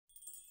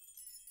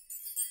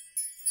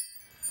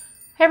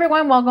Hey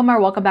everyone,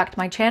 welcome back to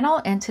my channel,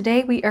 and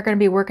today we are going to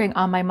be working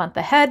on my month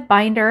ahead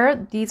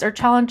binder. These are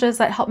challenges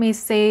that help me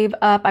save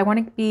up. I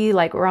want to be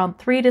like around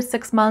 3 to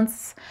 6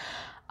 months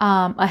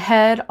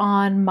ahead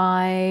on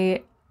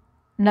my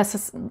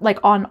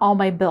on all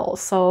my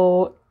bills.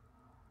 So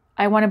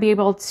I want to be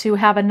able to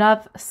have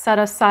enough set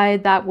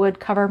aside that would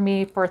cover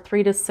me for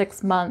 3 to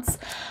 6 months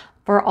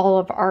for all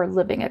of our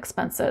living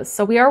expenses.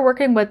 So we are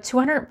working with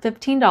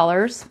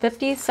 $215,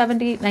 50,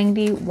 70,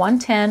 90,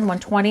 110,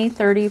 120,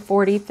 30,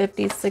 40,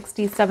 50,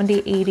 60,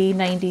 70, 80,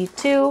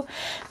 92,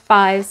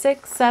 5,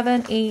 6,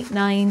 7, 8,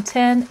 9,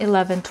 10,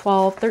 11,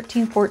 12,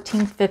 13,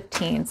 14,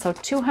 15. So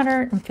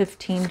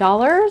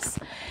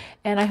 $215.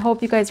 And I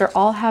hope you guys are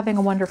all having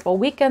a wonderful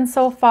weekend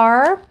so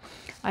far.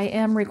 I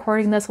am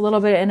recording this a little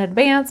bit in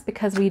advance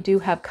because we do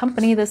have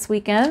company this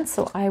weekend,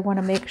 so I want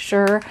to make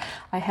sure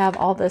I have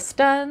all this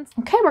done.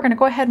 Okay, we're going to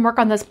go ahead and work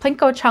on this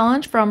Plinko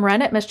challenge from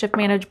Ren at Mischief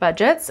Managed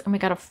Budgets, and we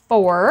got a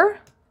 4,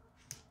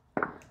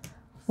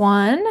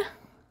 1,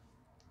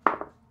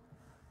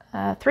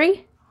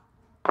 3,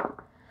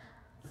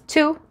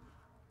 2,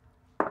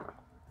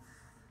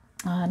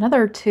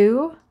 another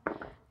 2,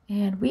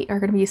 and we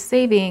are going to be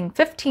saving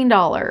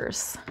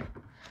 $15.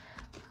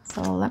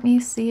 So let me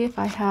see if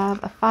I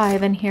have a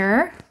 5 in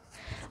here.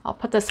 I'll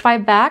put this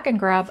 5 back and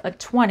grab a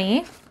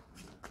 20.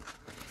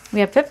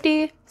 We have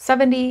 50,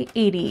 70,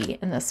 80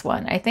 in this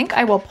one. I think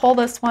I will pull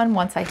this one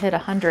once I hit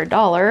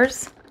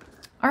 $100.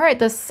 All right,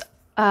 this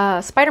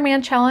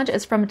Spiderman challenge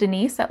is from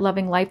Denise at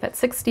Loving Life at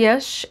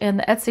 60ish, and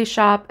the Etsy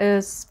shop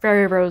is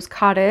Fairy Rose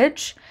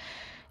Cottage.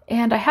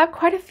 And I have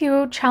quite a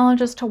few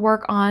challenges to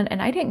work on,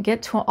 and I didn't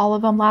get to all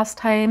of them last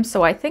time,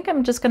 so I think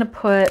I'm just gonna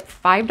put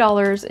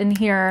 $5 in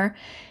here.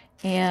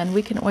 And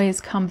we can always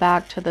come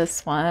back to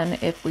this one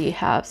if we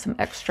have some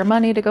extra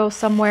money to go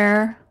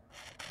somewhere.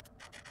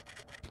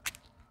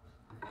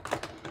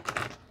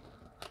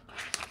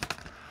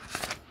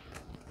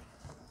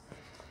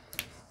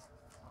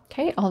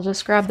 Okay, I'll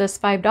just grab this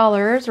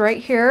 $5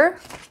 right here,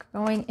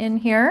 going in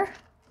here.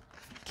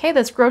 Okay,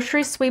 this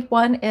grocery sweep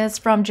one is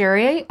from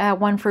Jerry at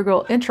One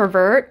Frugal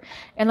Introvert.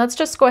 And let's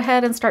just go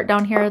ahead and start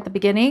down here at the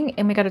beginning.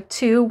 And we got a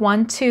 2,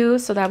 1, 2,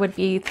 so that would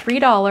be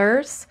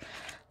 $3.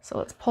 So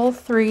let's pull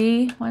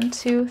 3, 1,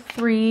 2,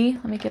 3.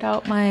 Let me get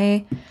out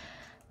my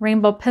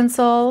rainbow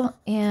pencil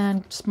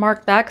and just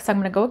mark that because I'm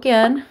going to go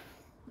again.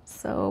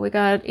 So we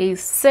got a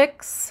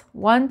 6,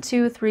 1,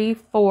 2, 3,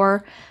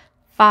 4,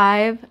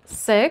 5,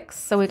 6.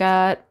 So we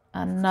got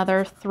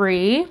another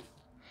 3.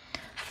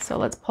 So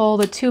let's pull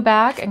the 2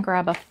 back and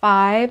grab a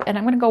 5. And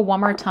I'm going to go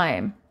one more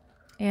time.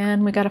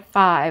 And we got a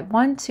 5.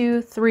 1,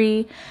 2,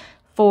 3,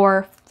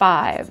 4,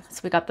 5.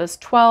 So we got this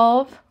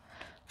 12.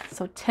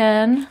 So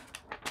 10.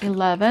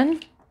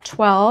 11,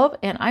 12,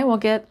 and I will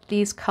get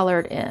these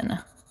colored in.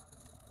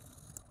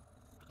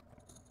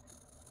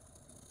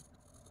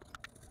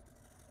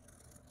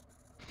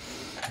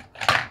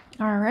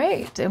 All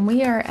right, and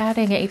we are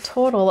adding a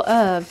total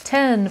of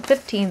 10,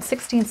 15,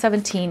 16,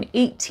 17,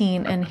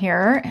 18 in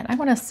here, and I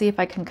want to see if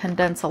I can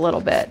condense a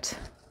little bit.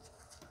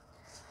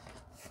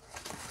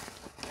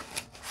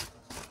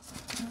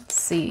 Let's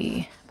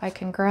see if I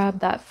can grab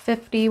that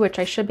 50, which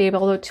I should be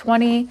able to,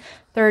 20,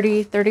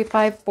 30,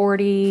 35,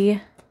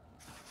 40,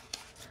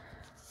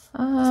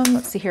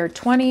 let's see here,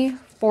 20,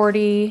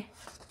 40,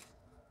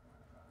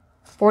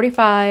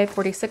 45,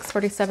 46,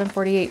 47,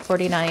 48,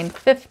 49,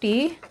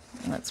 50.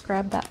 Let's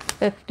grab that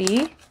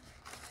 50.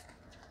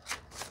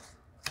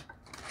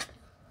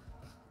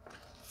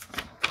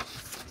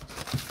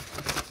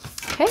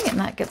 Okay, and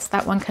that gets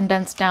that one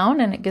condensed down,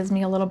 and it gives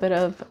me a little bit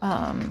of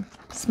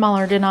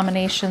smaller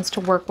denominations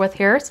to work with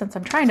here since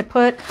I'm trying to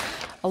put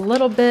a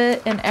little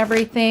bit in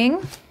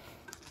everything.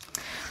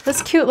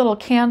 This cute little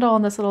candle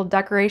and this little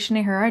decoration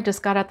here I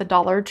just got at the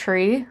Dollar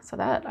Tree. So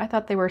that I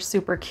thought they were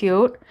super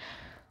cute.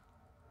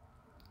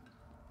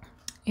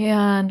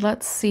 And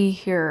let's see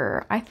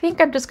here. I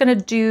think I'm just going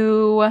to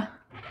do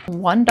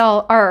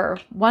 $1 or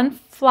 1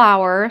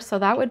 flower. So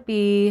that would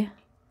be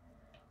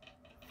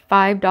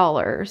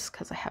 $5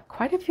 because I have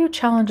quite a few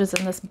challenges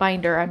in this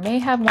binder. I may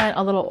have went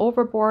a little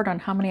overboard on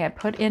how many I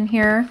put in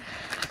here.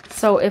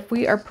 So if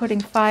we are putting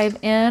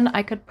 5 in,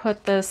 I could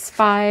put this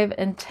 5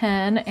 and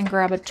 10 and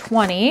grab a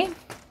 20.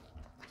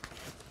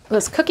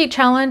 This cookie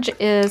challenge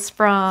is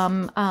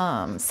from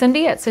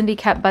Cindy at Cindy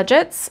Cat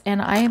Budgets,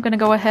 and I am going to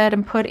go ahead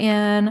and put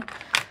in,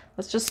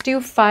 let's just do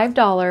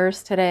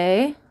 $5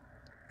 today.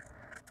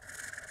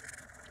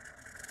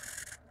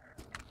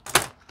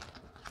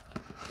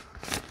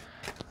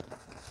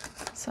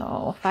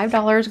 So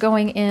 $5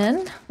 going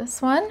in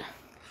this one.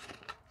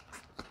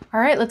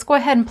 All right, let's go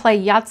ahead and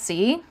play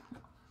Yatzee.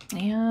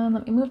 And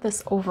let me move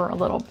this over a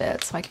little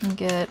bit so I can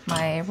get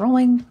my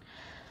rolling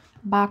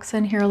box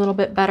in here a little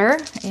bit better.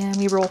 And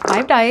we roll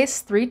 5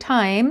 dice 3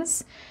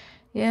 times.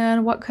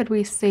 And what could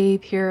we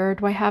save here?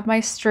 Do I have my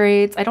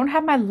straights? I don't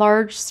have my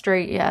large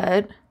straight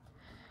yet.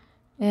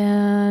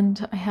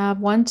 And I have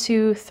 1,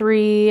 2,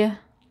 3.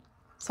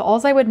 So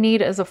all I would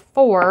need is a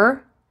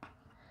 4.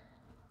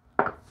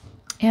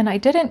 And I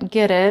didn't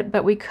get it,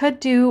 but we could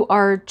do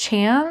our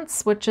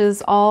chance, which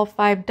is all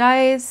 5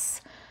 dice,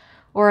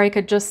 or I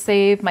could just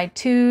save my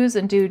 2s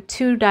and do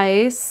 2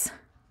 dice.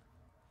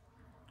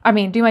 I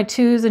mean, do my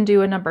 2s and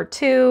do a number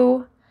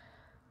 2.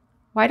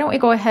 Why don't we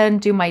go ahead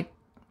and do my...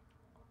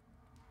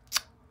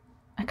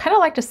 I kind of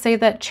like to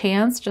save that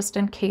chance just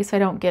in case I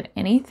don't get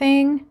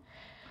anything.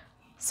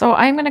 So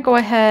I'm going to go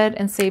ahead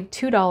and save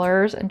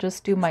 $2 and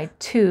just do my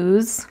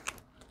 2s.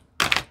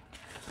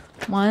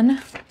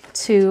 1,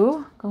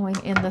 2, going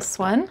in this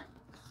one.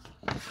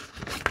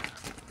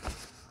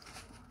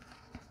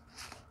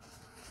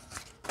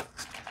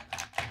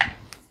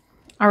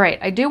 All right,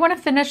 I do want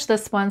to finish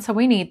this one, so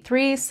we need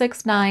 3,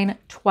 6, 9,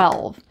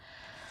 12.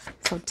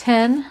 So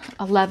 10,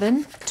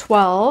 11,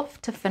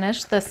 12 to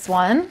finish this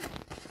one.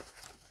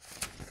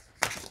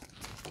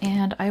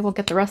 And I will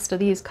get the rest of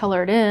these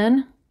colored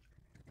in.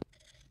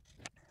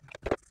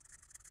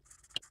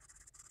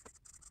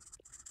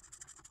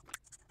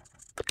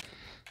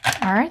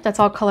 All right, that's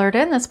all colored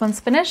in. This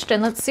one's finished,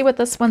 and let's see what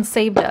this one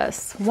saved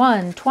us.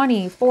 1,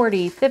 20,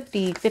 40,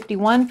 50,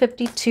 51,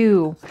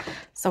 52.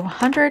 So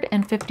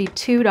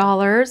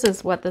 $152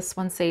 is what this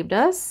one saved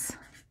us.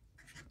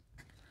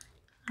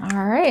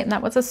 All right, and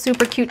that was a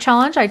super cute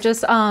challenge. I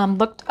just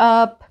looked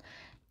up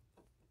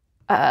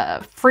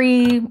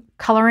free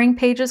coloring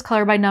pages,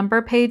 color by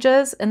number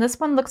pages, and this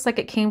one looks like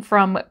it came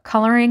from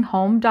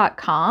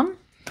coloringhome.com.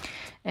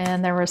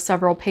 And there were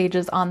several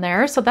pages on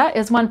there. So that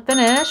is one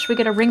finished. We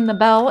get to ring the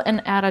bell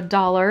and add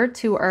 $1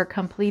 to our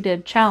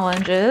completed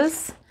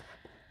challenges,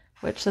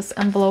 which this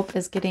envelope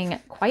is getting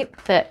quite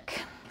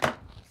thick.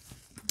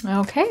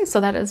 Okay,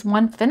 so that is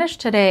one finished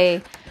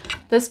today.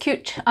 This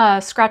cute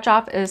scratch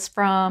off is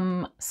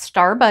from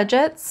Star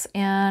Budgets,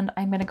 and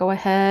I'm going to go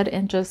ahead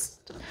and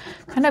just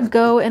kind of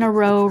go in a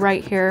row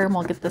right here, and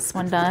we'll get this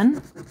one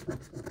done.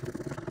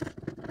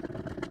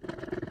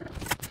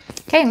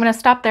 Okay, I'm going to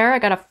stop there. I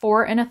got a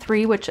 4 and a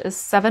 3, which is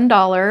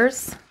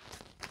 $7.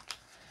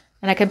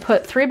 And I can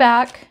put 3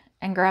 back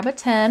and grab a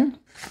 10.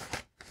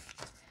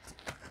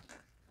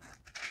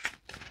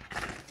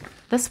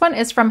 This one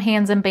is from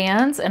Hands and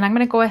Bands, and I'm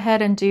going to go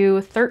ahead and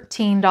do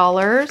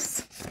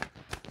 $13.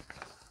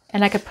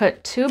 And I could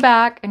put 2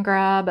 back and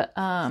grab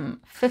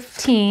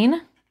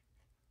 15.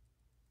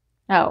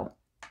 No.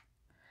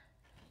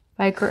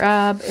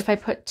 If I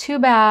put 2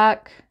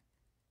 back...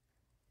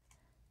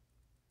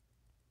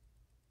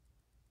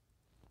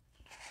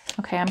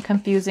 Okay, I'm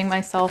confusing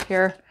myself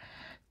here.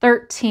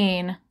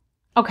 13.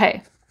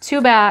 Okay, 2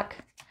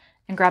 back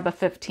and grab a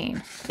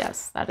 15.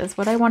 Yes, that is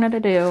what I wanted to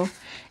do.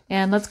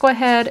 And let's go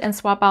ahead and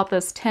swap out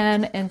this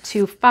 10 and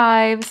 2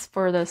 5s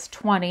for this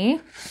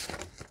 20.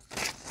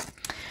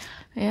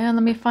 And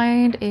let me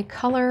find a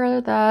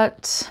color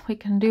that we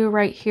can do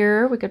right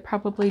here. We could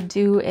probably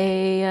do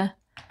a...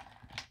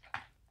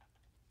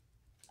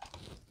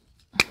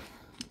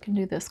 We can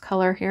do this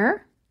color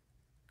here.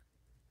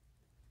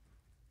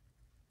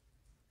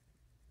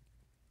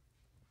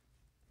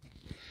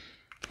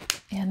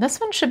 And this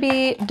one should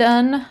be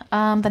done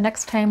the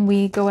next time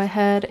we go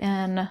ahead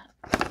and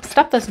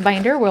stuff this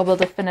binder. We'll be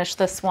able to finish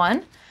this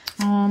one.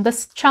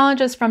 This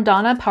challenge is from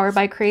Donna, powered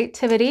by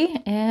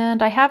creativity.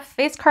 And I have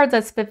face cards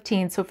as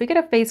 15. So if we get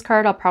a face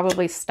card, I'll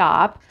probably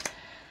stop.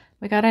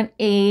 We got an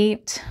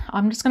 8.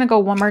 I'm just going to go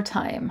one more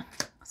time.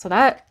 So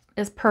that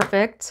is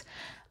perfect.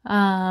 8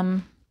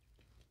 and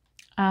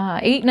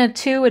a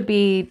 2 would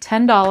be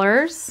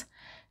 $10.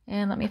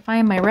 And let me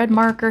find my red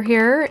marker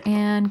here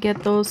and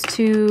get those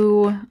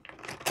 2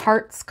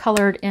 hearts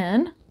colored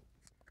in.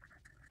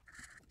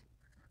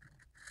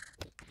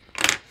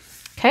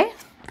 Okay,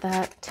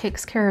 that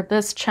takes care of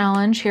this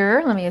challenge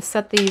here. Let me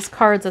set these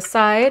cards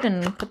aside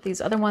and put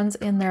these other ones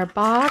in their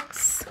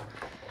box.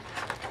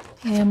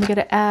 And we got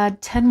to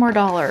add $10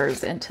 more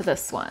into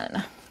this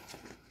one.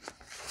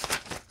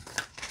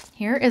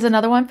 Here is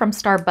another one from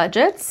Star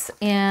Budgets,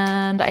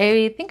 and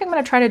I think I'm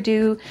going to try to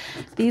do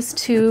these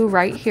 2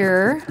 right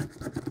here.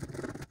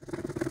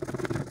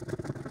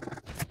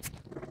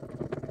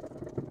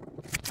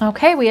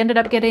 Okay, we ended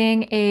up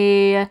getting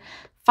a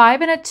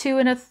 5 and a 2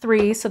 and a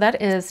 3, so that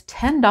is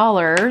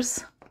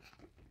 $10.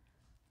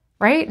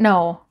 Right?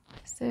 No,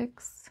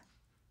 6.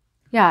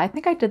 Yeah, I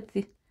think I did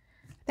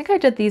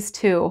these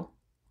 2.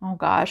 Oh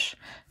gosh,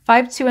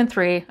 5, 2, and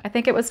 3. I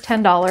think it was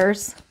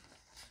 $10.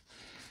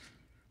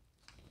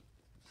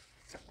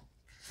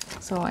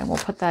 So I will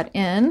put that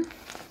in.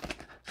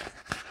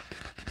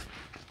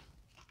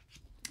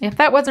 If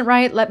that wasn't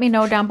right, let me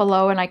know down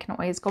below and I can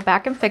always go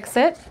back and fix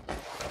it.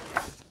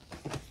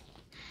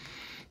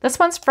 This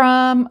one's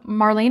from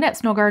Marlene at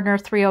Snow Gardener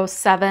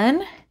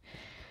 307.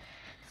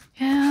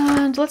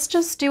 And let's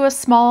just do a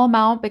small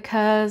amount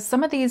because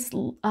some of these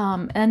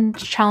end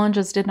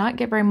challenges did not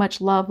get very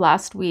much love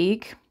last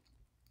week.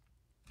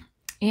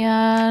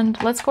 And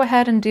let's go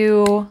ahead and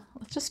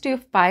let's just do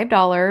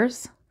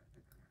 $5.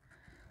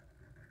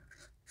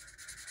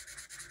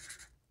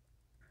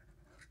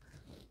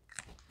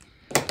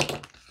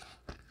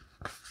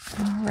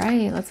 All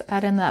right, let's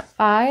add in that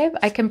 5.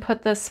 I can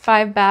put this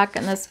 5 back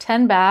and this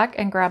 10 back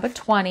and grab a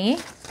 20.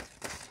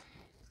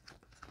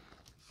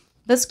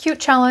 This cute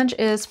challenge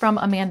is from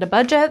Amanda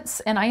Budgets,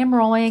 and I am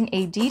rolling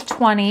a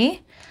D20.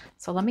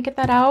 So let me get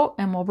that out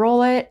and we'll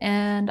roll it.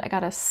 And I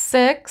got a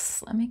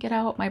 6. Let me get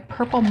out my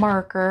purple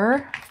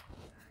marker.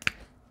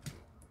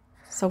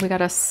 So we got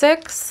a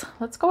 6.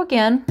 Let's go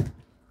again.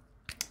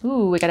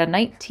 Ooh, we got a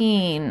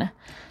 19.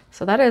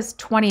 So that is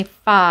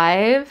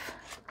 25.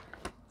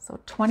 So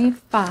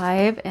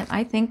 25, and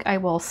I think I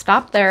will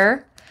stop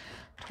there.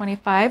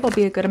 25 will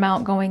be a good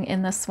amount going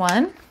in this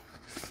one.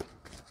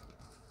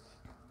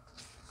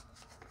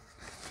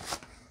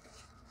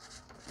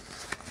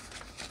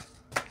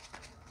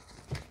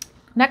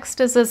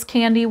 Next is this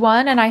candy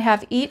one, and I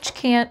have each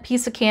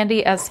piece of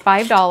candy as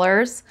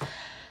 $5.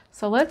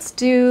 So let's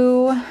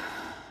do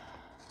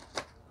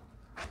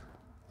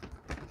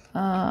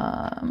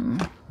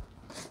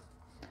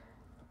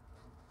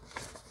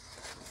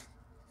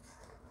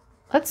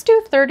let's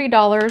do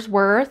 $30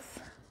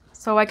 worth.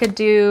 So I could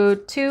do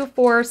 2,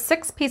 4,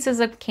 6 pieces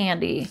of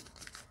candy.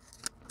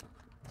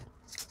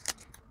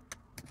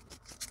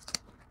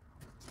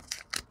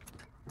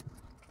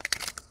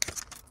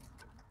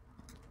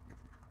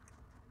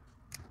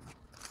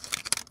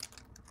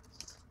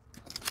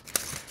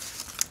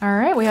 All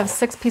right, we have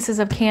 6 pieces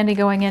of candy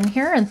going in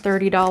here and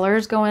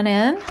 $30 going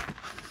in.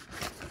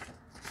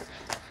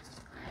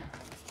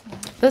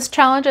 This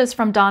challenge is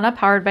from Donna,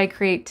 powered by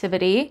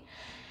Creativity.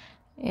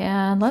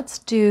 And let's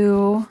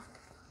do,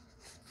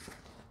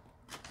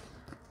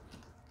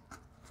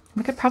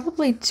 we could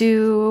probably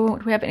do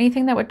we have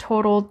anything that would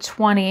total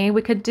 20?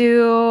 We could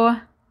do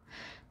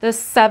this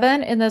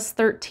 7 and this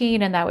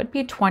 13, and that would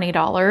be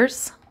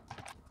 $20.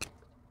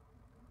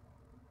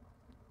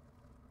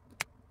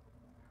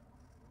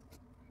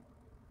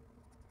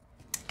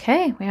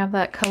 Okay, we have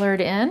that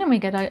colored in, and we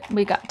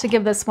got to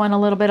give this one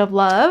a little bit of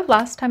love.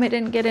 Last time it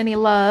didn't get any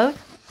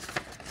love.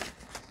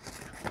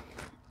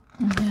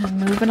 And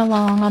moving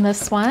along on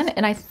this one,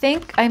 and I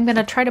think I'm going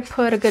to try to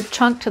put a good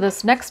chunk to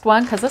this next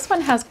one because this one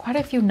has quite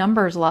a few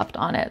numbers left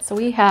on it. So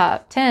we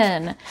have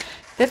 10,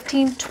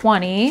 15,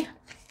 20,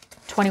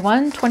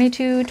 21,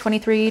 22,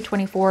 23,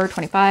 24,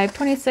 25,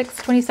 26,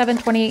 27,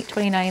 28,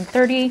 29,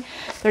 30,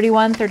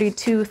 31,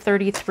 32,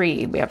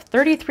 33. We have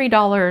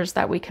 $33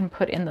 that we can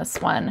put in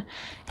this one.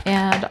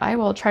 And I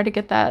will try to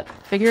get that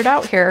figured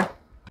out here.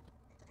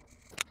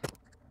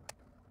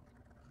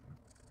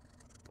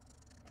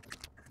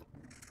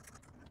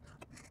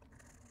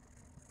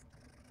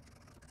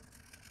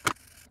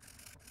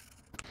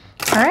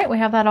 All right, we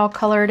have that all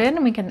colored in,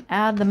 and we can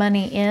add the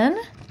money in.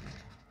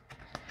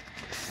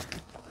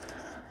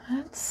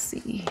 Let's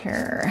see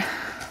here.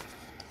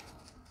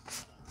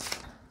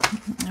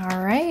 All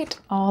right,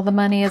 all the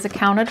money is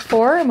accounted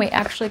for, and we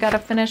actually got to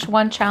finish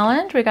one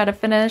challenge. We got to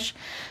finish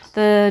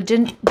the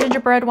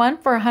gingerbread one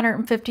for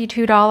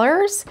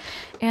 $152.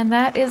 And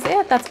that is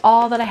it. That's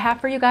all that I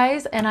have for you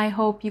guys, and I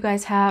hope you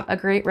guys have a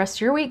great rest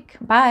of your week.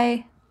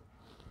 Bye.